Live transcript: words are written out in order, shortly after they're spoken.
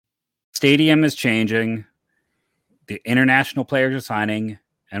stadium is changing. The international players are signing,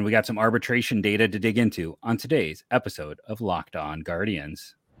 and we got some arbitration data to dig into on today's episode of Locked On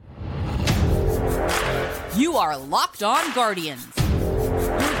Guardians. You are Locked On Guardians,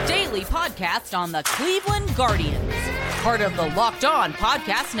 your daily podcast on the Cleveland Guardians, part of the Locked On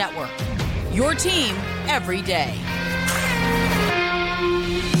Podcast Network, your team every day.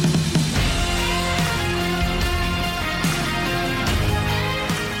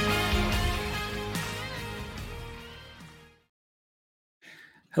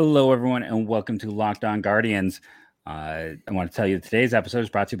 Hello, everyone, and welcome to Locked On Guardians. I want to tell you that today's episode is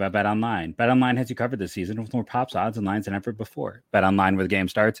brought to you by BetOnline. BetOnline has you covered this season with more props, odds, and lines than ever before. BetOnline, where the game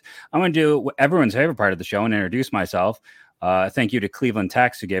starts. I'm going to do everyone's favorite part of the show and introduce myself. Thank you to Cleveland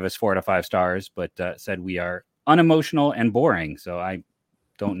Tex, who gave us 4 out of 5 stars, but said we are unemotional and boring. So I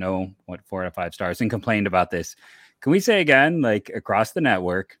don't know what 4 out of 5 stars, and complained about this. Can we say again, like across the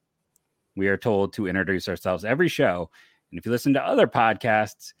network, we are told to introduce ourselves every show. And if you listen to other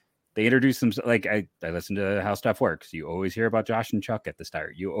podcasts, they introduce them. Like I listen to How Stuff Works. You always hear about Josh and Chuck at the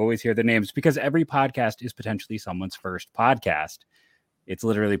start. You always hear the names because every podcast is potentially someone's first podcast. It's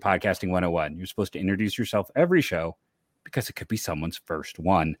literally podcasting 101. You're supposed to introduce yourself every show because it could be someone's first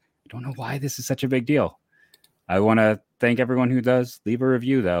one. I don't know why this is such a big deal. I want to thank everyone who does leave a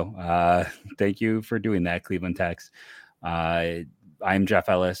review, though. Thank you for doing that, Cleveland Tex. I'm Jeff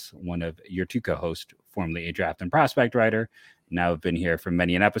Ellis, one of your 2 co-hosts, formerly a draft and prospect writer. Now I've been here for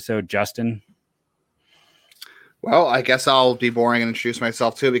many an episode. Justin? Well, I guess I'll be boring and introduce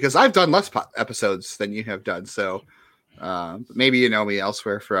myself too, because I've done less episodes than you have done. So maybe you know me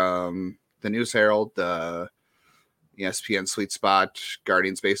elsewhere from the News Herald, the ESPN Sweet Spot,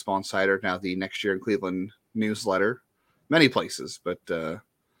 Guardians Baseball Insider, now the Next Year in Cleveland newsletter, many places, but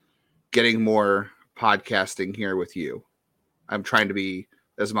getting more podcasting here with you. I'm trying to be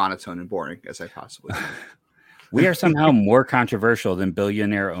as monotone and boring as I possibly can. We are somehow more controversial than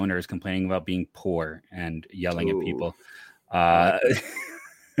billionaire owners complaining about being poor and yelling at people. We're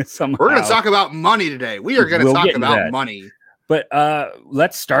going to talk about money today. We are going to talk about money. But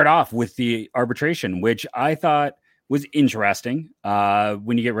let's start off with the arbitration, which I thought was interesting.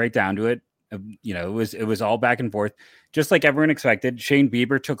 When you get right down to it, it was all back and forth, just like everyone expected. Shane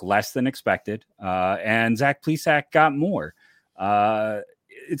Bieber took less than expected, and Zach Plesac got more.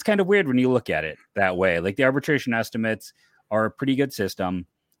 It's kind of weird when you look at it that way. Like the arbitration estimates are a pretty good system.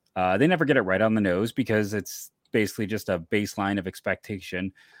 They never get it right on the nose because it's basically just a baseline of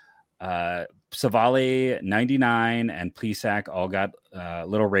expectation. Savale 99 and Plesac all got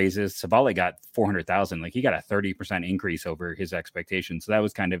little raises. Savale got 400,000. Like he got a 30% increase over his expectations. So that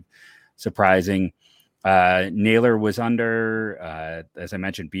was kind of surprising. Naylor was under, as I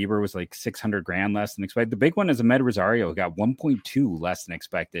mentioned, Bieber was like 600 grand less than expected. The big one is Ahmed Rosario, who got 1.2 less than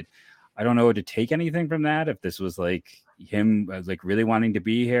expected. I don't know to take anything from that. If this was like him, like really wanting to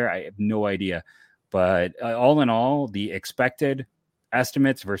be here, I have no idea. But all in all, the expected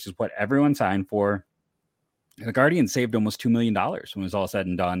estimates versus what everyone signed for, the Guardians saved almost $2 million when it was all said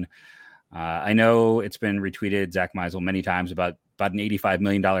and done. I know it's been retweeted, Zach Meisel, many times about an $85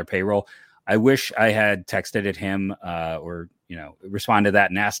 million payroll. I wish I had texted at him or responded to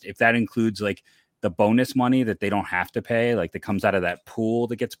that and asked if that includes like the bonus money that they don't have to pay, like that comes out of that pool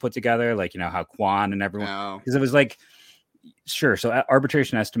that gets put together, like, how Quan and everyone, because it was like, sure. So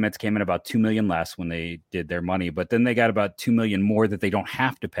arbitration estimates came in about $2 million less when they did their money, but then they got about $2 million more that they don't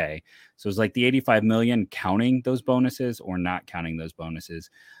have to pay. So it's like the $85 million counting those bonuses or not counting those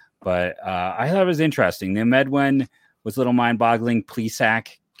bonuses. But I thought it was interesting. The Medwen was a little mind boggling.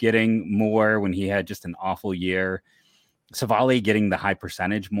 Plesac getting more when he had just an awful year. Savale getting the high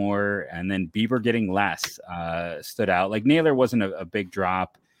percentage more, and then Bieber getting less stood out. Like Naylor wasn't a big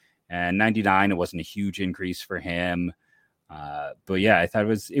drop, and 99, it wasn't a huge increase for him. But yeah, I thought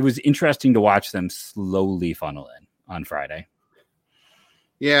it was interesting to watch them slowly funnel in on Friday.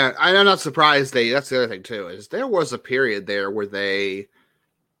 Yeah, I'm not surprised. That's the other thing too, is there was a period there where they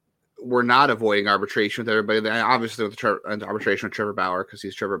were not avoiding arbitration with everybody. Obviously, with the arbitration with Trevor Bauer because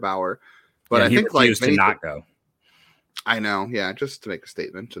he's Trevor Bauer. But yeah, I think like to not go. I know, yeah, just to make a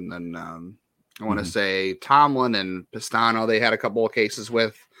statement, and then I want to say Tomlin and Pistano. They had a couple of cases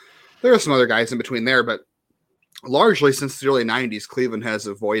with. There are some other guys in between there, but largely since the early '90s, Cleveland has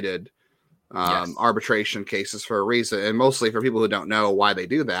avoided arbitration cases for a reason, and mostly for people who don't know why they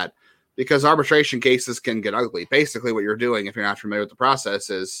do that, because arbitration cases can get ugly. Basically, what you're doing, if you're not familiar with the process,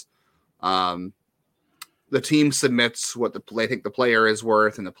 is the team submits what they think the player is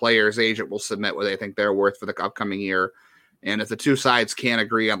worth, and the player's agent will submit what they think they're worth for the upcoming year. And if the two sides can't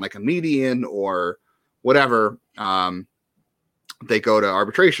agree on like a median or whatever, they go to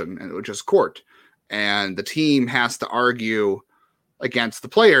arbitration, which is court, and the team has to argue against the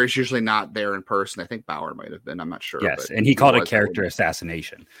players, usually not there in person. I think Bauer might have been. I'm not sure. Yes, and he called it character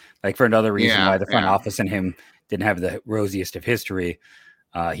assassination. Like for another reason why the front office and him didn't have the rosiest of history.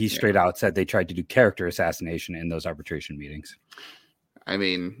 He straight out said they tried to do character assassination in those arbitration meetings. I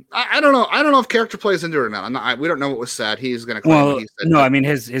mean, I don't know. I don't know if character plays into it or not. We don't know what was said. He's going to claim. Well, he said no, that. I mean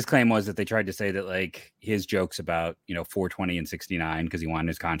his claim was that they tried to say that like his jokes about 420 and 69 because he wanted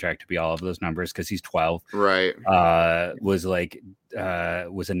his contract to be all of those numbers because he's 12, right? Was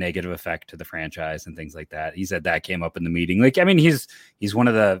a negative effect to the franchise and things like that. He said that came up in the meeting. Like, I mean, he's one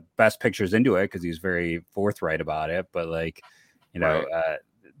of the best pictures into it because he's very forthright about it. But like,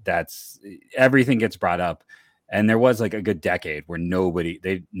 that's everything gets brought up. And there was like a good decade where no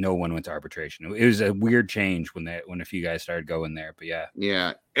one went to arbitration. It was a weird change when a few guys started going there. But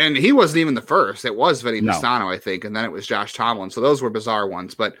yeah. And he wasn't even the first. It was Vinny Pistano, I think, and then it was Josh Tomlin. So those were bizarre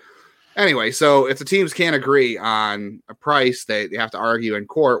ones. But anyway, so if the teams can't agree on a price, they have to argue in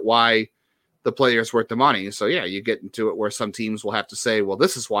court why the player's worth the money. So yeah, you get into it where some teams will have to say, well,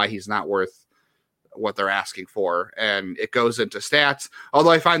 this is why he's not worth what they're asking for, and it goes into stats. Although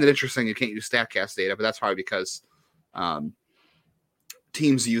I find it interesting you can't use StatCast data, but that's probably because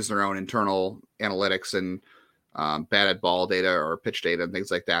teams use their own internal analytics and batted ball data or pitch data and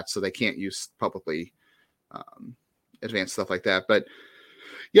things like that, so they can't use publicly advanced stuff like that. But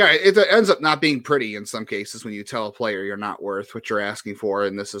yeah, it ends up not being pretty in some cases when you tell a player you're not worth what you're asking for,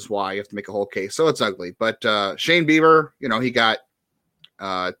 and this is why you have to make a whole case. So it's ugly. But Shane Bieber, he got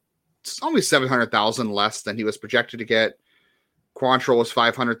only $700,000 less than he was projected to get. Quantrill was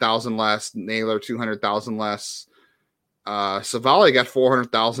 $500,000 less. Naylor $200,000 less. Savali got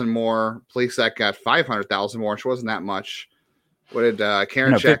 $400,000 more. Plesac got $500,000 more, which wasn't that much. What did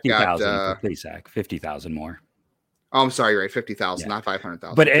Karinchak got? Plesac, $50,000 more. Oh, I'm sorry, you're right, $50,000, not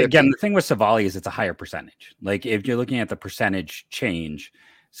 $500,000. But again, the thing with Savali is it's a higher percentage. Like if you're looking at the percentage change,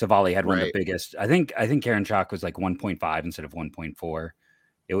 Savali had one of the biggest. I think Karinchak was like 1.5 instead of 1.4.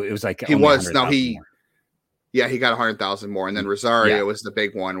 It was like he was he got 100,000 more, and then Rosario was the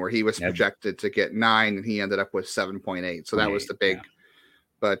big one where he was projected to get 9 and he ended up with 7.8. So that was the big.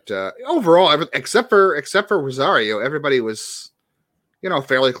 But overall, except for Rosario, everybody was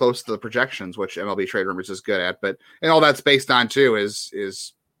fairly close to the projections, which MLB Trade Rumors is good at. But and all that's based on too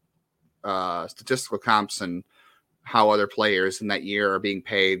is statistical comps and how other players in that year are being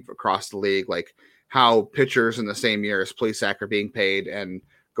paid across the league, like how pitchers in the same year as Plesac are being paid, and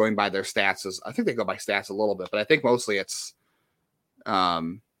going by their stats. I think they go by stats a little bit, but I think mostly it's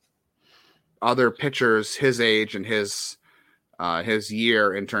other pitchers his age and his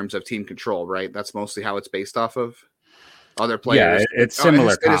year in terms of team control, right? That's mostly how it's based off of other players. Yeah, it's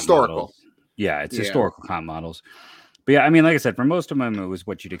similar. Historical. Models. Yeah, it's historical comp models. But yeah, I mean, like I said, for most of them, it was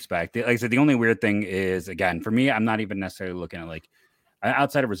what you'd expect. Like I said, the only weird thing is, again, for me, I'm not even necessarily looking at like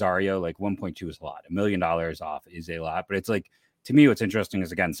outside of Rosario, like 1.2 is a lot. $1 million off is a lot, but it's like, to me, what's interesting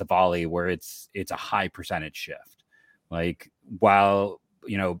is again Savali, where it's a high percentage shift. Like while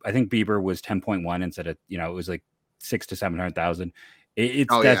I think Bieber was 10.1 instead of it was like 600,000 to 700,000.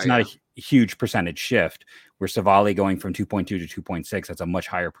 That's not a huge percentage shift. Where Savali going from 2.2 to 2.6, that's a much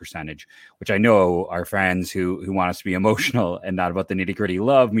higher percentage. Which I know our friends who want us to be emotional and not about the nitty gritty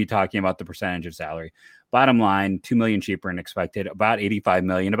love me talking about the percentage of salary. Bottom line, $2 million cheaper than expected. About $85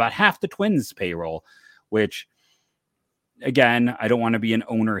 million, about half the Twins' payroll, which. Again, I don't want to be an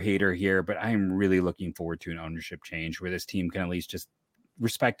owner hater here, but I'm really looking forward to an ownership change where this team can at least just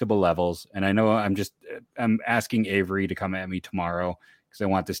respectable levels. And I know I'm asking Avery to come at me tomorrow because I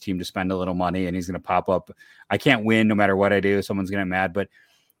want this team to spend a little money and he's going to pop up. I can't win no matter what I do. Someone's going to get mad, but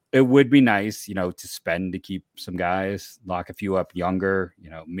it would be nice, to spend to keep some guys, lock a few up younger,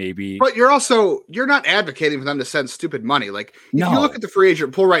 maybe. But you're not advocating for them to spend stupid money. Like if you look at the free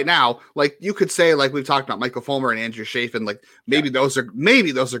agent pool right now, like you could say, like we've talked about Michael Fulmer and Andrew Chafin, like maybe those are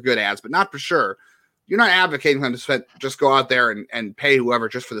good ads, but not for sure. You're not advocating for them to just go out there and pay whoever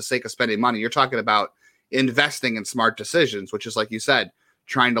just for the sake of spending money. You're talking about investing in smart decisions, which is like you said,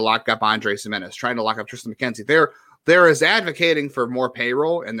 trying to lock up Andres Gimenez, trying to lock up Tristan McKenzie. There is advocating for more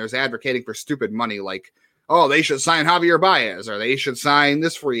payroll, and there's advocating for stupid money like, oh, they should sign Javier Baez, or they should sign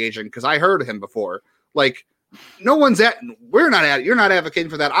this free agent because I heard of him before. Like, you're not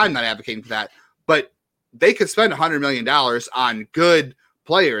advocating for that. I'm not advocating for that. But they could spend $100 million on good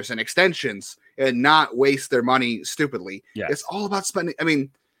players and extensions and not waste their money stupidly. Yes. It's all about spending. I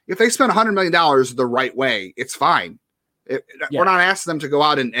mean, if they spend $100 million the right way, it's fine. We're not asking them to go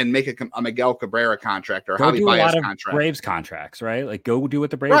out and make a Miguel Cabrera contract or Javi Baez contract. Braves contracts, right? Like go do what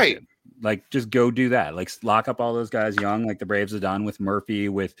the Braves did. Like, just go do that. Like, lock up all those guys young, like the Braves have done with Murphy,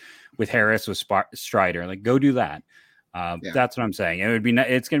 with Harris, with Strider. Like, go do that. That's what I'm saying.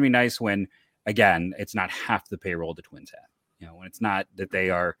 It's going to be nice when, again, it's not half the payroll the Twins have. You know, when it's not that they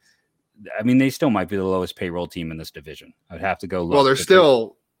are. I mean, they still might be the lowest payroll team in this division. I would have to go look. Well, they're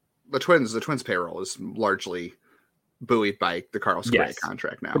still the Twins. The Twins' payroll is largely buoyed by the Carlos Correa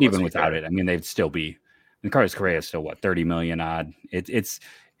contract now. But even without it, I mean, they'd still be. And Carlos Correa is still what, 30 million odd.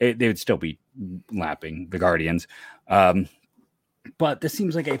 They would still be lapping the Guardians. But this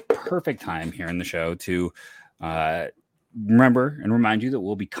seems like a perfect time here in the show to remember and remind you that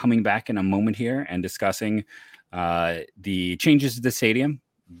we'll be coming back in a moment here and discussing the changes to the stadium,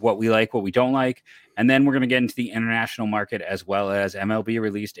 what we like, what we don't like. And then we're going to get into the international market, as well as MLB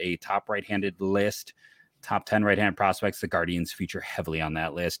released a top right-handed list, top 10 right-handed prospects. The Guardians feature heavily on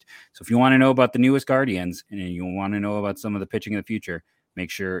that list. So if you want to know about the newest Guardians and you want to know about some of the pitching in the future, make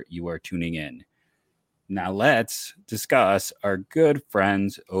sure you are tuning in. Now let's discuss our good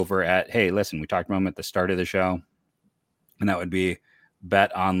friends over at, hey, listen, we talked about them at the start of the show, and that would be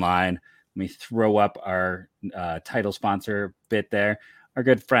Bet Online. Let me throw up our title sponsor bit there. Our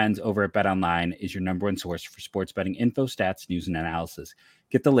good friends over at Bet Online is your number one source for sports betting info, stats, news, and analysis.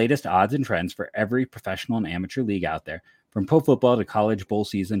 Get the latest odds and trends for every professional and amateur league out there. From pro football to college bowl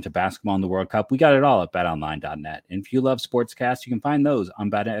season to basketball and the World Cup, we got it all at betonline.net. And if you love sportscasts, you can find those on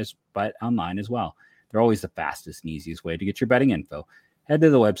Bet Online as well. They're always the fastest and easiest way to get your betting info. Head to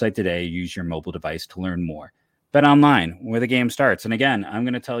the website today. Use your mobile device to learn more. Bet Online, where the game starts. And again, I'm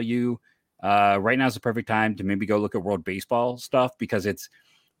going to tell you, right now is the perfect time to maybe go look at World Baseball stuff, because it's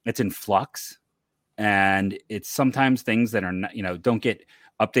in flux, and it's sometimes things that are not, don't get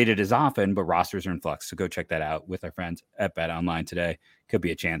updated as often, but rosters are in flux. So go check that out with our friends at Bet Online today. Could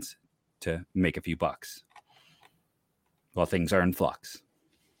be a chance to make a few bucks while things are in flux.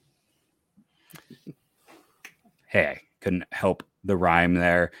 Hey, couldn't help the rhyme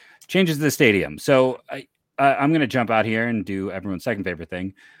there. Changes to the stadium. So I'm going to jump out here and do everyone's second favorite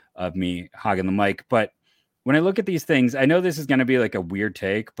thing of me hogging the mic. But when I look at these things, I know this is going to be like a weird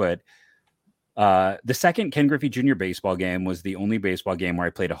take, but the second Ken Griffey Jr. baseball game was the only baseball game where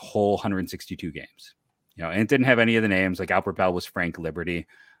I played a whole 162 games. And it didn't have any of the names. Like Albert Bell was Frank Liberty.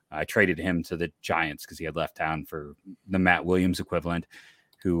 I traded him to the Giants because he had left town for the Matt Williams equivalent,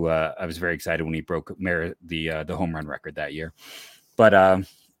 who I was very excited when he broke the home run record that year. But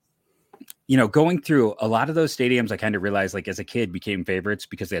going through a lot of those stadiums, I kind of realized, like, as a kid, became favorites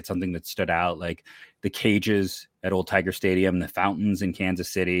because they had something that stood out, like the cages at Old Tiger Stadium, the fountains in Kansas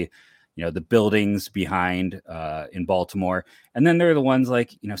City, the buildings behind in Baltimore. And then there are the ones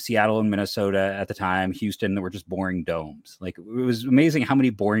like, Seattle and Minnesota at the time, Houston, that were just boring domes. Like, it was amazing how many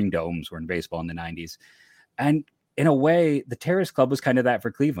boring domes were in baseball in the 90s. And in a way, the Terrace Club was kind of that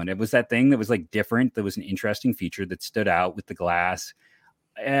for Cleveland. It was that thing that was like different. That was an interesting feature that stood out with the glass.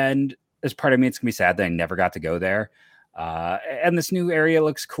 And as part of me, it's going to be sad that I never got to go there. And this new area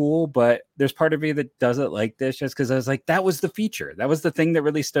looks cool, but there's part of me that doesn't like this just because I was like, that was the feature. That was the thing that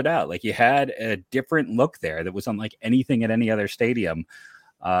really stood out. Like, you had a different look there that was unlike anything at any other stadium.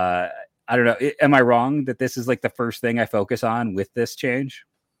 I don't know. Am I wrong that this is like the first thing I focus on with this change?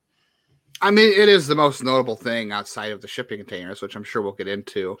 I mean, it is the most notable thing outside of the shipping containers, which I'm sure we'll get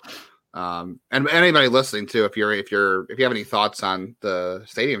into. And anybody listening too, if you have any thoughts on the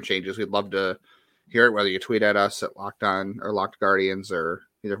stadium changes, we'd love to hear it, whether you tweet at us at Locked On or Locked Guardians or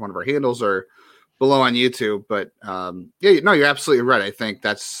either one of our handles or below on YouTube. But you're absolutely right. I think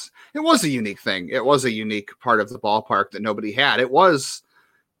it was a unique thing. It was a unique part of the ballpark that nobody had. It was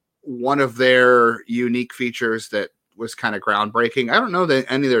one of their unique features that was kind of groundbreaking. I don't know that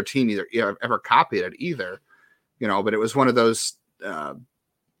any of their team ever copied it either, but it was one of those,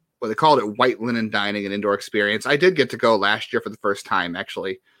 they called it white linen dining and indoor experience. I did get to go last year for the first time,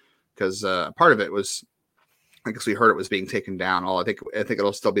 actually, because part of it was, I guess we heard it was being taken down. I think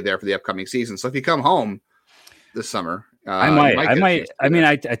it'll still be there for the upcoming season. So if you come home this summer, I might. I mean,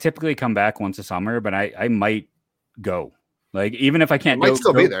 I typically come back once a summer, but I might go. Like, even if I can't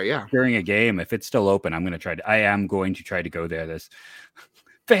still be there, yeah, during a game, if it's still open, I'm going to try to. I am going to try to go there. This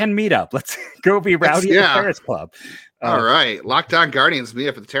fan meetup. Let's go be rowdy at the Terrace Club. All right, Locked On Guardians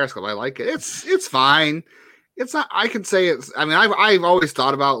meetup at the Terrace Club. I like it. It's fine. It's not. I can say it's. I mean, I've always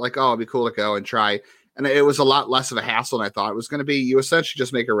thought about, like, oh, it'd be cool to go and try, and it was a lot less of a hassle than I thought it was going to be. You essentially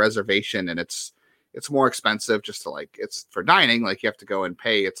just make a reservation, and it's more expensive just to, like, it's for dining. Like, you have to go and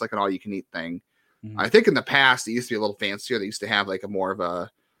pay. It's like an all you can eat thing. Mm-hmm. I think in the past it used to be a little fancier. They used to have like a more of a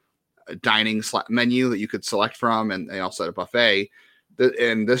dining menu that you could select from, and they also had a buffet.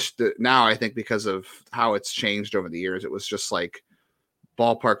 Now I think because of how it's changed over the years, it was just like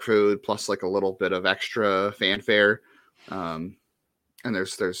ballpark food plus like a little bit of extra fanfare. And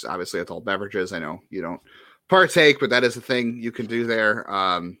there's obviously adult beverages. I know you don't partake, but that is a thing you can do there.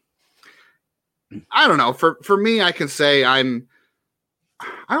 I don't know. For me, I can say I don't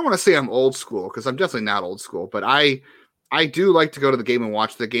want to say I'm old school because I'm definitely not old school, but I do like to go to the game and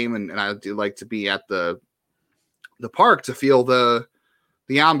watch the game, and I do like to be at the park to feel the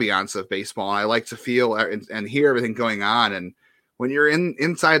ambiance of baseball. I like to feel and hear everything going on. And when you're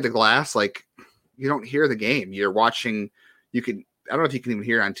inside the glass, like you don't hear the game. You're watching. I don't know if you can even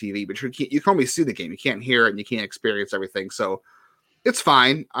hear it on TV, but you can only see the game. You can't hear it and you can't experience everything. So it's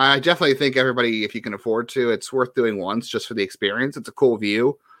fine. I definitely think everybody, if you can afford to, it's worth doing once just for the experience. It's a cool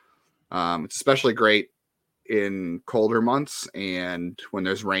view. It's especially great in colder months and when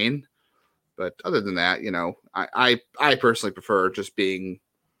there's rain. But other than that, I personally prefer just being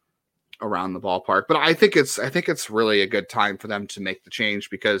around the ballpark. But I think it's really a good time for them to make the change,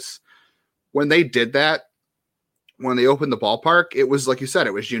 because when they did that, when they opened the ballpark, it was like you said,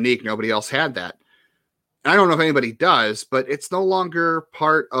 it was unique. Nobody else had that. And I don't know if anybody does, but it's no longer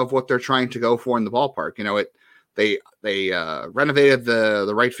part of what they're trying to go for in the ballpark. They renovated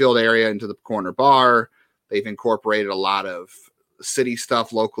the right field area into the corner bar. They've incorporated a lot of city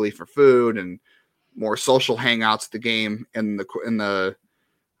stuff locally for food and more social hangouts at the game. And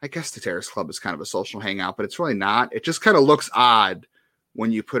I guess the Terrace Club is kind of a social hangout, but it's really not. It just kind of looks odd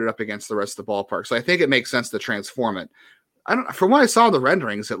when you put it up against the rest of the ballpark. So I think it makes sense to transform it. From what I saw the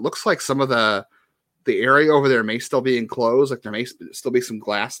renderings, it looks like some of the area over there may still be enclosed. Like there may still be some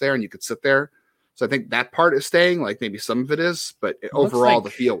glass there and you could sit there. So I think that part is staying, like maybe some of it is, but overall the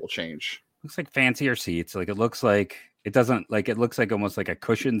feel will change. Looks like fancier seats. Like it looks like almost like a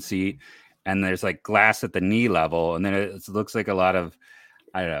cushioned seat, and there's like glass at the knee level. And then it looks like a lot of,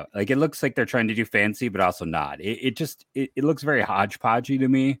 I don't know, like it looks like they're trying to do fancy, but also not. It looks very hodgepodgey to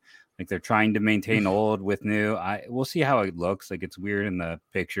me. Like they're trying to maintain old with new. We'll see how it looks. Like it's weird in the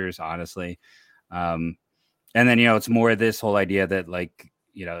pictures, honestly. And then, it's more this whole idea that like,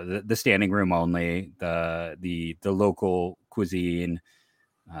 the standing room only, the local cuisine.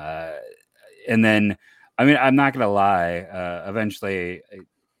 And then, I mean, I'm not going to lie. Eventually,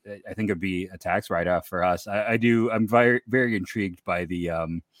 I think it'd be a tax write-off for us. I'm very, very intrigued by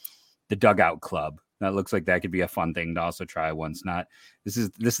the dugout club. That looks like that could be a fun thing to also try once. This is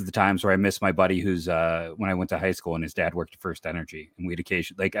the times where I miss my buddy who's when I went to high school and his dad worked at First Energy, and we'd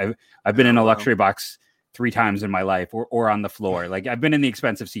occasionally, like I've been in a luxury box 3 times in my life, or on the floor. Like I've been in the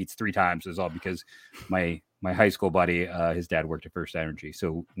expensive seats 3 times. It's all because my high school buddy, his dad worked at First Energy.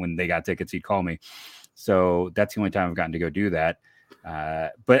 So when they got tickets, he'd call me. So that's the only time I've gotten to go do that.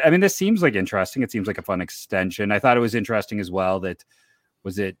 But I mean, this seems like interesting. It seems like a fun extension. I thought it was interesting as well that,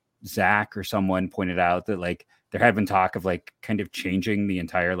 was it Zach or someone pointed out that like there had been talk of like kind of changing the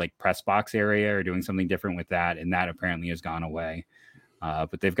entire like press box area or doing something different with that. And that apparently has gone away.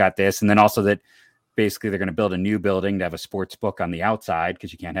 But they've got this. And then also that basically they're going to build a new building to have a sports book on the outside,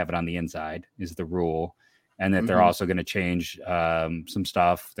 because you can't have it on the inside is the rule. And that they're also going to change some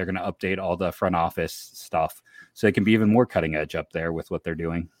stuff. They're going to update all the front office stuff so it can be even more cutting edge up there with what they're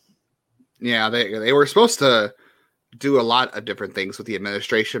doing. Yeah, they were supposed to do a lot of different things with the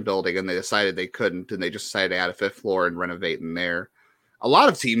administration building, and they decided they couldn't, and they just decided to add a 5th floor and renovate in there. A lot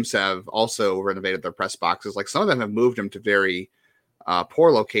of teams have also renovated their press boxes. Like some of them have moved them to very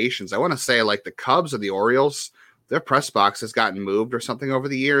poor locations. I want to say like the Cubs or the Orioles, their press box has gotten moved or something over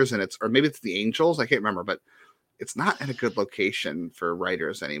the years, and or maybe it's the Angels. I can't remember, but it's not in a good location for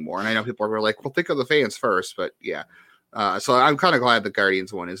writers anymore. And I know people are like, well, think of the fans first, but yeah. So I'm kind of glad the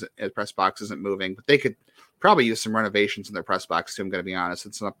Guardians one press box isn't moving, but they could probably use some renovations in their press box too. I'm going to be honest,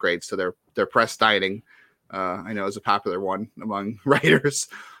 and some upgrades to their press dining. I know is a popular one among writers.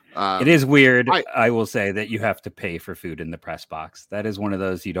 It is weird. I will say that you have to pay for food in the press box. That is one of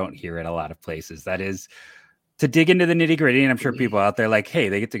those you don't hear at a lot of places. That is to dig into the nitty gritty. And I'm sure people out there like, hey,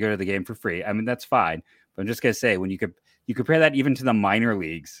 they get to go to the game for free. I mean, that's fine. But I'm just going to say, when you compare that even to the minor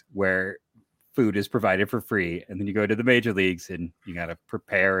leagues where food is provided for free, and then you go to the major leagues and you got to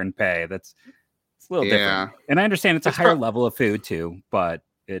prepare and pay. It's a little different. And I understand it's a higher level of food too, but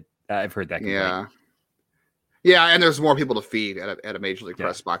I've heard that complaint. Yeah, and there's more people to feed at a major league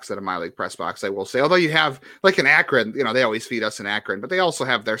press box than a minor league press box, I will say. Although you have, like in Akron, they always feed us in Akron, but they also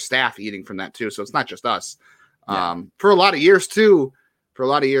have their staff eating from that too. So it's not just us. Yeah. For a lot of years too,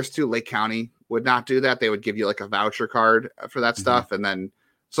 Lake County would not do that. They would give you like a voucher card for that stuff, and then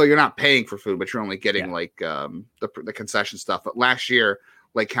so you're not paying for food, but you're only getting like the concession stuff. But last year,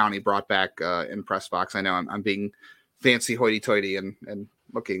 Lake County brought back in press box. I know I'm being fancy hoity-toity and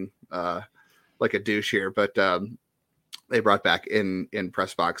looking like a douche here, but they brought back in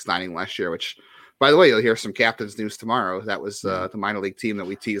press box dining last year, which, by the way, you'll hear some captain's news tomorrow. That was the minor league team that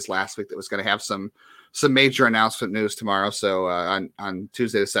we teased last week that was going to have some major announcement news tomorrow. So on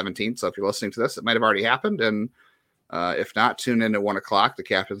Tuesday the 17th. So if you're listening to this, it might have already happened. And if not, tune in at 1:00. The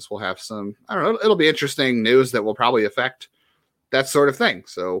captains will have some, I don't know, it'll be interesting news that will probably affect that sort of thing.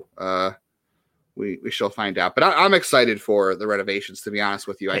 So we shall find out. But I'm excited for the renovations, to be honest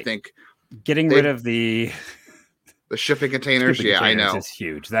with you. I think getting rid of the shipping containers. I know. It's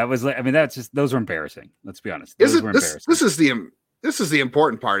huge. That was, I mean, that's just, those were embarrassing. Let's be honest. This is the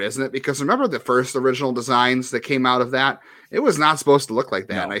important part, isn't it? Because remember the first original designs that came out of that, it was not supposed to look like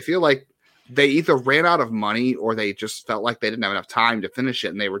that. No. And I feel like they either ran out of money or they just felt like they didn't have enough time to finish it.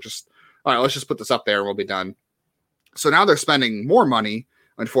 And they were just, all right, let's just put this up there and we'll be done. So now they're spending more money,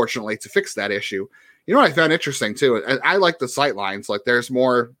 unfortunately, to fix that issue. You know what I found interesting too? I like the sight lines. Like there's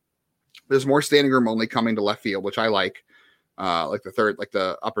more standing room only coming to left field, which I like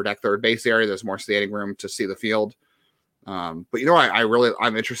the upper deck third base area. There's more standing room to see the field. But you know what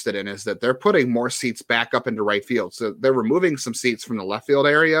I'm interested in is that they're putting more seats back up into right field. So they're removing some seats from the left field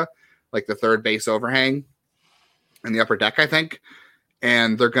area, like the third base overhang and the upper deck, I think.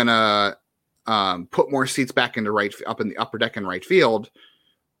 And they're going to put more seats back into up in the upper deck and right field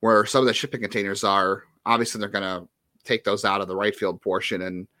where some of the shipping containers are. Obviously, they're going to take those out of the right field portion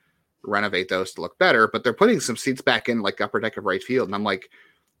and renovate those to look better, but they're putting some seats back in like upper deck of right field. And I'm like,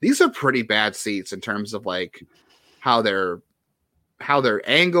 these are pretty bad seats in terms of like how they're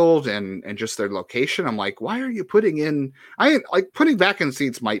angled and just their location. I'm like, why are you putting back in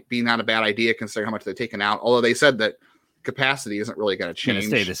seats might be not a bad idea considering how much they've taken out. Although they said that capacity isn't really going to change. It's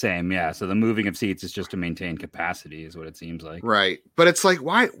going to stay the same. Yeah. So the moving of seats is just to maintain capacity is what it seems like. Right. But it's like,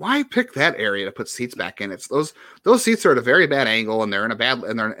 why pick that area to put seats back in? It's those seats are at a very bad angle and they're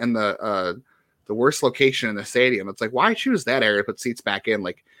in the worst location in the stadium. It's like, why choose that area to put seats back in?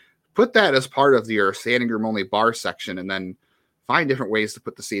 Like put that as part of your standing room only bar section and then find different ways to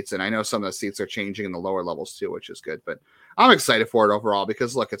put the seats in. I know some of the seats are changing in the lower levels too, which is good, but I'm excited for it overall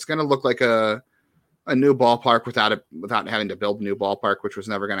because look, it's going to look like a new ballpark without having to build a new ballpark, which was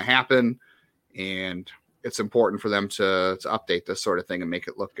never going to happen. And it's important for them to update this sort of thing and make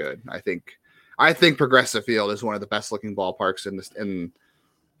it look good. I think Progressive Field is one of the best looking ballparks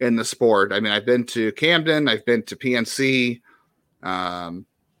in the sport. I mean, I've been to Camden, I've been to PNC. I'm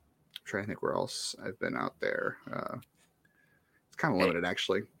trying to think where else I've been out there. It's kind of limited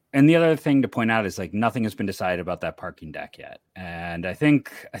actually. And the other thing to point out is like nothing has been decided about that parking deck yet. And I think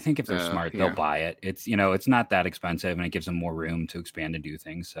if they're smart, they'll buy it. It's, it's not that expensive and it gives them more room to expand and do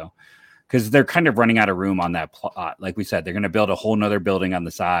things. So, because they're kind of running out of room on that plot. Like we said, they're going to build a whole nother building on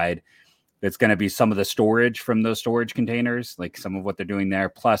the side. It's going to be some of the storage from those storage containers, like some of what they're doing there.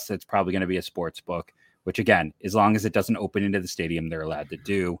 Plus it's probably going to be a sports book, which again, as long as it doesn't open into the stadium, they're allowed to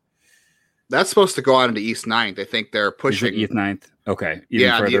do. That's supposed to go on into East 9th. I think they're pushing East 9th. Okay.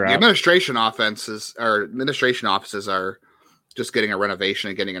 Yeah, the administration offices are just getting a renovation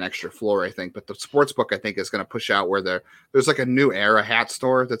and getting an extra floor, I think. But the sports book, I think, is going to push out where there's like a New Era hat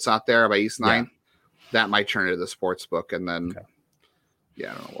store that's out there by East 9th. Yeah. That might turn into the sports book. And then, I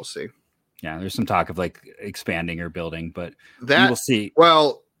don't know. We'll see. Yeah, there's some talk of like expanding or building, but we'll see.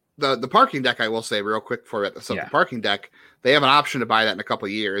 Well, the parking deck, I will say real quick before the parking deck, they have an option to buy that in a couple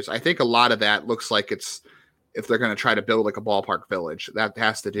of years. I think a lot of that looks like it's if they're going to try to build like a ballpark village. That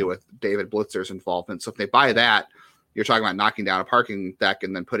has to do with David Blitzer's involvement. So if they buy that, you're talking about knocking down a parking deck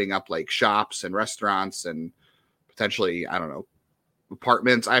and then putting up like shops and restaurants and potentially, I don't know,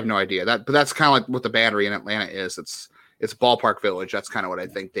 apartments. I have no idea but that's kind of like what the Battery in Atlanta is. It's ballpark village. That's kind of what I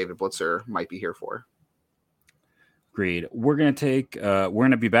think David Blitzer might be here for. Agreed. We're going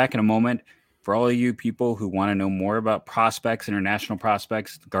to be back in a moment. For all of you people who want to know more about prospects, international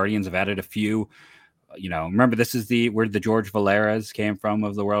prospects, the Guardians have added a few. Remember, this is where the George Valeras came from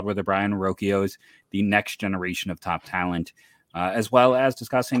of the world, where the Brian Rocchios, the next generation of top talent, as well as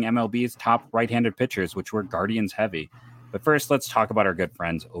discussing MLB's top right-handed pitchers, which were Guardians heavy. But first, let's talk about our good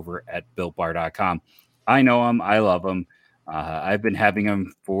friends over at BuiltBar.com. I know them. I love them. I've been having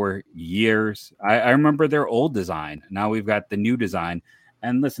them for years. I remember their old design. Now we've got the new design.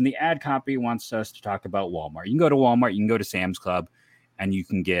 And listen, the ad copy wants us to talk about Walmart. You can go to Walmart, you can go to Sam's Club, and you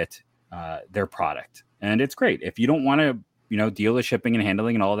can get their product. And it's great. If you don't want to, deal with shipping and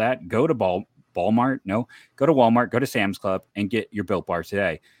handling and all that, go to Walmart. No, go to Walmart, go to Sam's Club, and get your Built Bar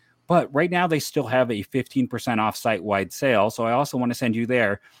today. But right now, they still have a 15% off site-wide sale. So I also want to send you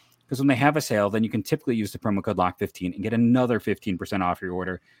there, because when they have a sale, then you can typically use the promo code LOCK15 and get another 15% off your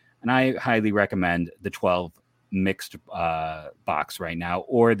order. And I highly recommend the 12 mixed box right now,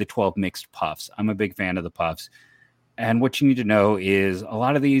 or the 12 mixed puffs. I'm a big fan of the puffs. And what you need to know is a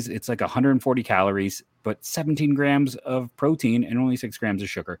lot of these, it's like 140 calories, but 17 grams of protein and only 6 grams of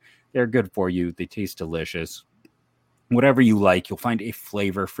sugar. They're good for you. They taste delicious. Whatever you like, you'll find a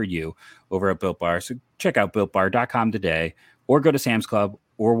flavor for you over at Built Bar. So check out BuiltBar.com today, or go to Sam's Club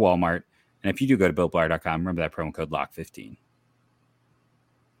or Walmart. And if you do go to BuiltBar.com, remember that promo code LOCK15.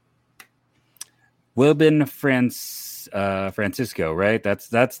 Wilbin Francisco, right? That's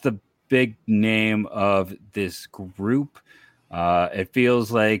the big name of this group. It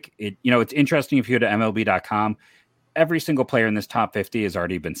feels like it. It's interesting if you go to MLB.com. Every single player in this top 50 has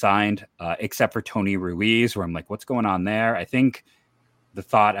already been signed, except for Tony Ruiz, where I'm like, what's going on there? I think the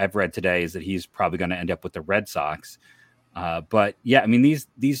thought I've read today is that he's probably going to end up with the Red Sox. But yeah, I mean, these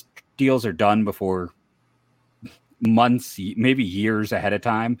deals are done before months, maybe years ahead of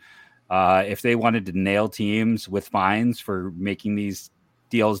time. If they wanted to nail teams with fines for making these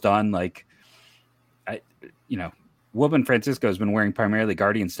deals done, Wilbin Francisco has been wearing primarily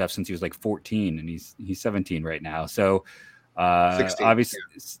Guardian stuff since he was like 14, and he's 17 right now. So 16,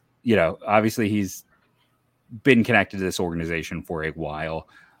 obviously he's been connected to this organization for a while.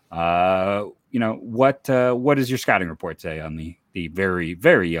 What does your scouting report say on the very,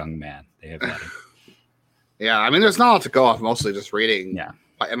 very young man they have added? Yeah, I mean, there's not a lot to go off. Mostly just reading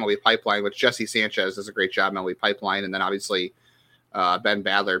MLB Pipeline, which Jesse Sanchez does a great job. MLB Pipeline, and then obviously Ben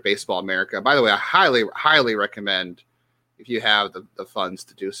Badler, Baseball America. By the way, I highly recommend, if you have the funds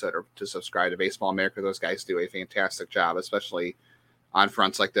to do so, or to subscribe to Baseball America. Those guys do a fantastic job, especially on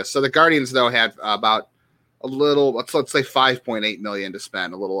fronts like this. So the Guardians, though, had about a little, let's say $5.8 million to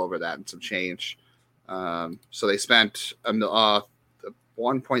spend, a little over that and some change. So they spent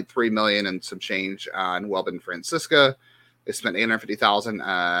 $1.3 million and some change on Wilbin Francisco. They spent $850,000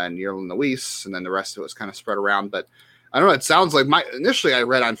 on Yerlin Luis, and then the rest of it was kind of spread around. But I don't know. It sounds like initially I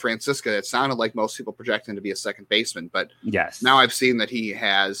read on Francisco, it sounded like most people project him to be a second baseman, but yes, now I've seen that he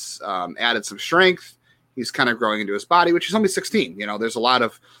has added some strength. He's kind of growing into his body, which is only 16. There's a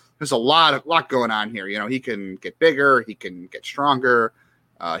lot going on here. He can get bigger, he can get stronger,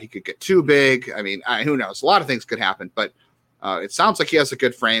 he could get too big. I mean, who knows? A lot of things could happen, but it sounds like he has a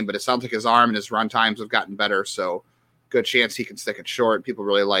good frame. But it sounds like his arm and his run times have gotten better, so good chance he can stick it short. People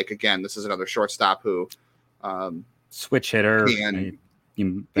really like. Again, this is another shortstop who. Switch hitter, switch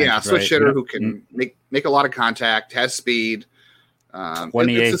hitter who can make a lot of contact, has speed.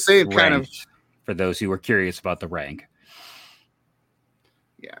 28th it's the same kind of, for those who were curious about the rank.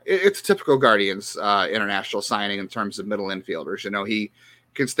 Yeah, it's a typical Guardians international signing in terms of middle infielders. He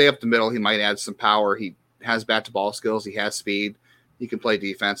can stay up the middle. He might add some power. He has bat to ball skills. He has speed. He can play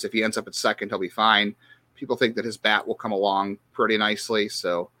defense. If he ends up at second, he'll be fine. People think that his bat will come along pretty nicely.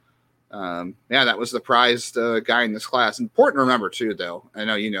 So. That was the prized guy in this class. Important to remember, too, though. I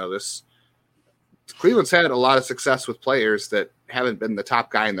know you know this. Cleveland's had a lot of success with players that haven't been the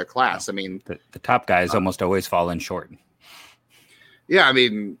top guy in their class. I mean, the top guys almost always fallen short. Yeah, I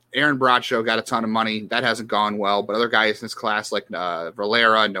mean, Aaron Bradshaw got a ton of money. That hasn't gone well. But other guys in this class like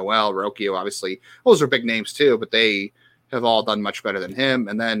Valera, Noel, Rocchio, obviously, those are big names, too. But they have all done much better than him.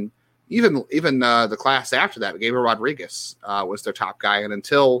 And then even the class after that, Gabriel Rodriguez was their top guy. And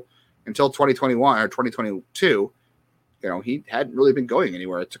until 2021 or 2022, he hadn't really been going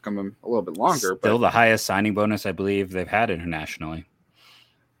anywhere. It took him a little bit longer. Still the highest signing bonus I believe they've had internationally.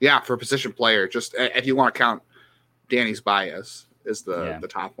 Yeah, for a position player. Just if you want to count Danny's Baez is the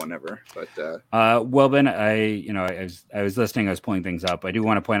top one ever. But Wilbin, I was listening, I was pulling things up. I do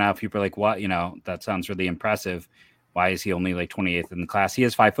want to point out, people are like, what? That sounds really impressive. Why is he only like 28th in the class? He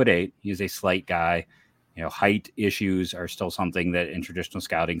is 5'8". He is a slight guy. Height issues are still something that in traditional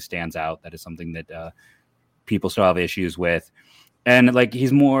scouting stands out. That is something that people still have issues with. And like,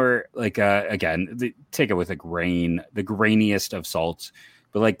 he's more like, again, take it with the grainiest of salts,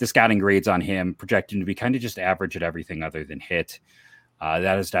 but like the scouting grades on him projected to be kind of just average at everything other than hit.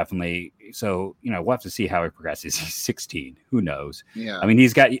 That is definitely, so, we'll have to see how he progresses. He's 16. Who knows? Yeah. I mean,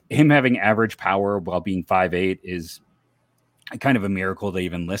 he's got him having average power while being 5'8" is kind of a miracle they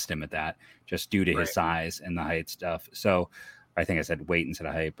even list him at that, just due to his size and the height stuff. So I think I said weight instead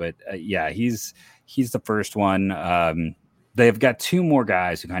of height, but he's the first one. They've got two more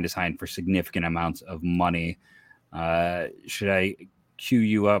guys who kind of signed for significant amounts of money. Should I cue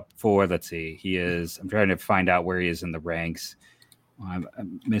you up for, let's see, I'm trying to find out where he is in the ranks.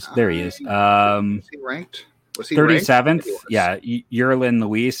 There he is. Was he ranked? Was he 37th? Ranked? Yeah. Yerlin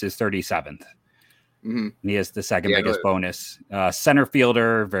Luis is 37th. Mm-hmm. He has the second biggest bonus. Center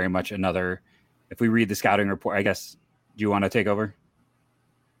fielder, very much another. If we read the scouting report, I guess, do you want to take over?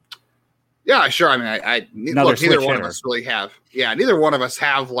 Yeah, sure. I mean, neither one of us really have. Yeah, neither one of us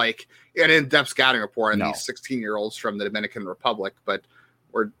have like an in-depth scouting report on these 16-year-olds from the Dominican Republic, but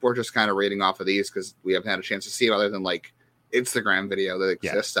we're just kind of reading off of these because we haven't had a chance to see them other than like Instagram video that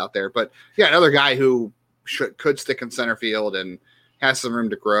exists out there. But yeah, another guy who could stick in center field and has some room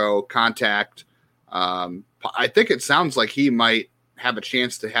to grow, contact. I think it sounds like he might have a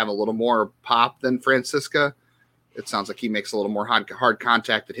chance to have a little more pop than Francisca. It sounds like he makes a little more hard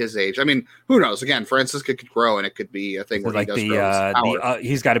contact at his age. I mean, who knows? Again, Francisca could grow, and it could be a thing where like he does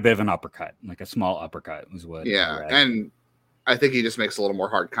he's got a bit of an uppercut, like a small uppercut was what. Yeah, and I think he just makes a little more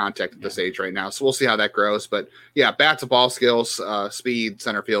hard contact at this age right now. So we'll see how that grows. But yeah, bat to ball skills, speed,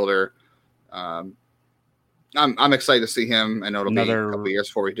 center fielder. I'm excited to see him. I know it'll be a couple of years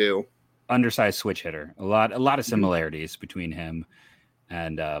before we do. Undersized switch hitter. A lot of similarities between him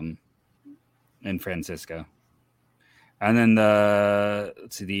and Francisco. And then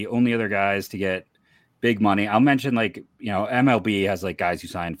the only other guys to get big money. I'll mention MLB has like guys who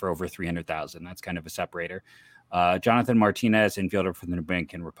signed for over 300,000. That's kind of a separator. Jonathan Martinez, infielder from the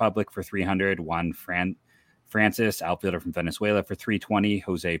Dominican Republic for 300. Juan Francis, outfielder from Venezuela for 320.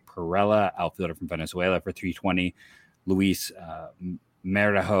 Jose Perella, outfielder from Venezuela for 320. Luis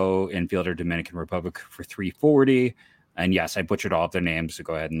Merajo, infielder Dominican Republic for 340. And yes, I butchered all of their names, so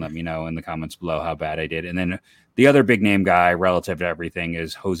go ahead and let me know in the comments below how bad I did. And then the other big name guy relative to everything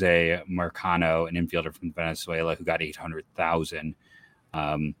is Jose Marcano, an infielder from Venezuela who got 800,000.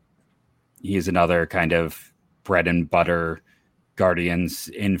 He is another kind of bread and butter Guardians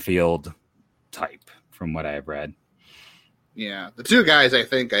infield type from what I've read. Yeah, the two guys I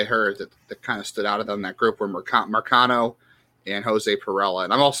think I heard that kind of stood out of them in that group were Marcano and Jose Perella.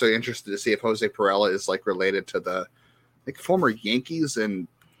 And I'm also interested to see if Jose Perella is like related to the former Yankees and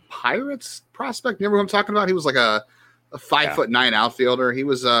Pirates prospect. Remember who I'm talking about? He was like a 5'9" outfielder. He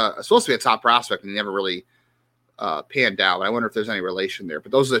was supposed to be a top prospect and he never really panned out. I wonder if there's any relation there.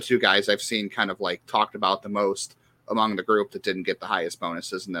 But those are the two guys I've seen kind of like talked about the most among the group that didn't get the highest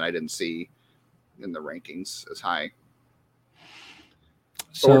bonuses and that I didn't see in the rankings as high.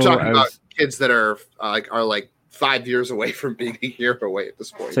 So we're talking about kids that are like 5 years away from being a year away at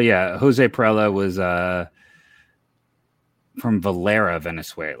this point. So yeah, Jose Perella was from Valera,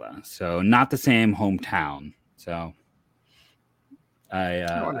 Venezuela. So not the same hometown. So that's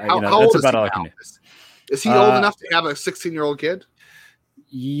about all I can do. Is he old enough to have a 16-year-old kid?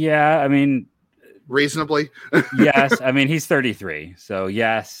 Yeah, I mean, reasonably. Yes, I mean he's 33. So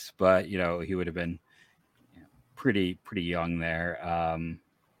yes, but he would have been pretty young there,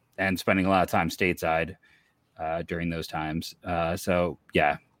 and spending a lot of time stateside during those times. So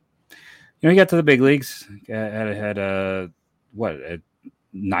yeah, he got to the big leagues. Had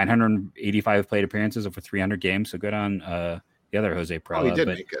 985 plate appearances over 300 games. So good on the other Jose Perella. He did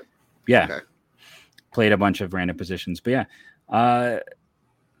make it. Yeah, okay. Played a bunch of random positions. But yeah, I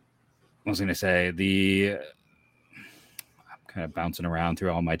was going to say I'm kind of bouncing around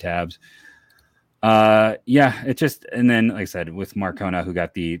through all my tabs. It just, and then like I said, with Marcona, who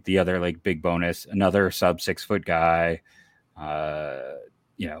got the other like big bonus, another sub 6 foot guy,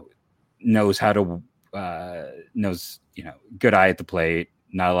 knows how to, good eye at the plate,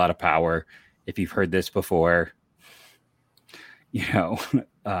 not a lot of power. If you've heard this before,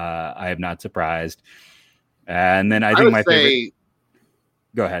 I am not surprised. And then I think my favorite,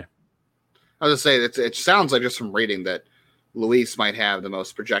 go ahead. I was going to say, it sounds like just from reading that Luis might have the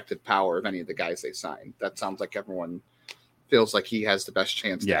most projected power of any of the guys they signed. That sounds like everyone feels like he has the best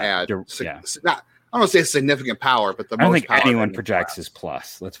chance to add. I don't want to say significant power, but I don't think anyone projects his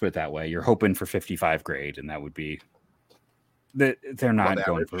plus. Let's put it that way. You're hoping for 55 grade, and that would be that they're not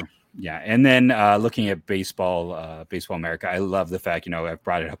going for. Yeah, and then looking at baseball America, I love the fact I've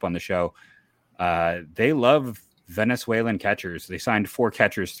brought it up on the show. They love Venezuelan catchers. They signed 4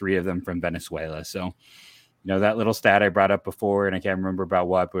 catchers, 3 of them from Venezuela. So. That little stat I brought up before, and I can't remember about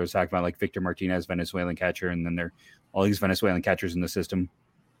what, but I was talking about like Victor Martinez, Venezuelan catcher, and then there are all these Venezuelan catchers in the system.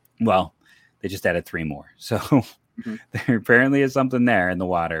 Well, they just added 3 more. So there apparently is something there in the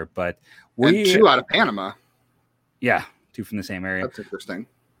water. But and 2 out of Panama. Yeah, 2 from the same area. That's interesting.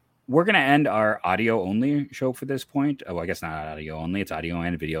 We're going to end our audio-only show for this point. Oh, I guess not audio-only. It's audio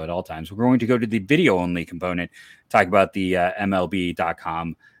and video at all times. We're going to go to the video-only component, talk about the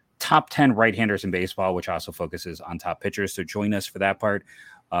MLB.com top 10 right-handers in baseball, which also focuses on top pitchers. So join us for that part.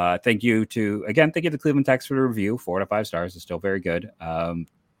 Thank you to Cleveland Tex for the review. 4 out of 5 stars is still very good.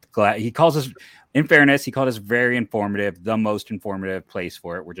 Glad he calls us, in fairness, he called us very informative, the most informative place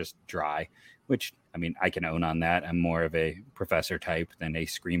for it. We're just dry, which I mean, I can own on that. I'm more of a professor type than a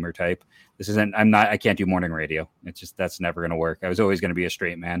screamer type. I can't do morning radio. It's just, that's never going to work. I was always going to be a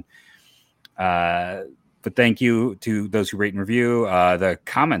straight man. But thank you to those who rate and review. The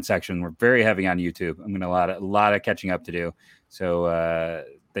comment section, we're very heavy on YouTube. I'm going to a lot of catching up to do. So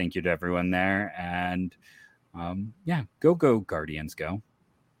thank you to everyone there. And go Guardians, go.